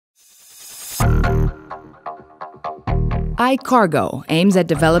iCargo aims at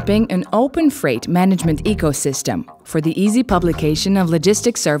developing an open freight management ecosystem for the easy publication of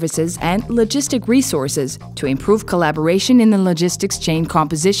logistics services and logistic resources to improve collaboration in the logistics chain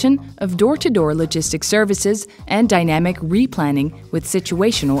composition of door-to-door logistics services and dynamic replanning with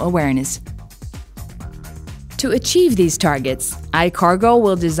situational awareness. To achieve these targets, iCargo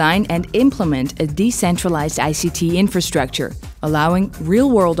will design and implement a decentralized ICT infrastructure, allowing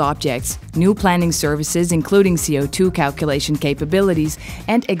real-world objects, new planning services including CO2 calculation capabilities,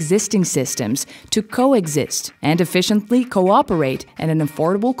 and existing systems to coexist and efficiently cooperate at an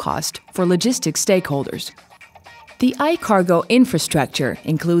affordable cost for logistics stakeholders. The iCargo infrastructure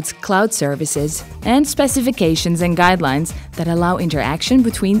includes cloud services and specifications and guidelines that allow interaction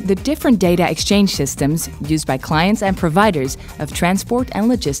between the different data exchange systems used by clients and providers of transport and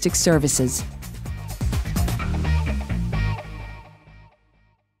logistics services.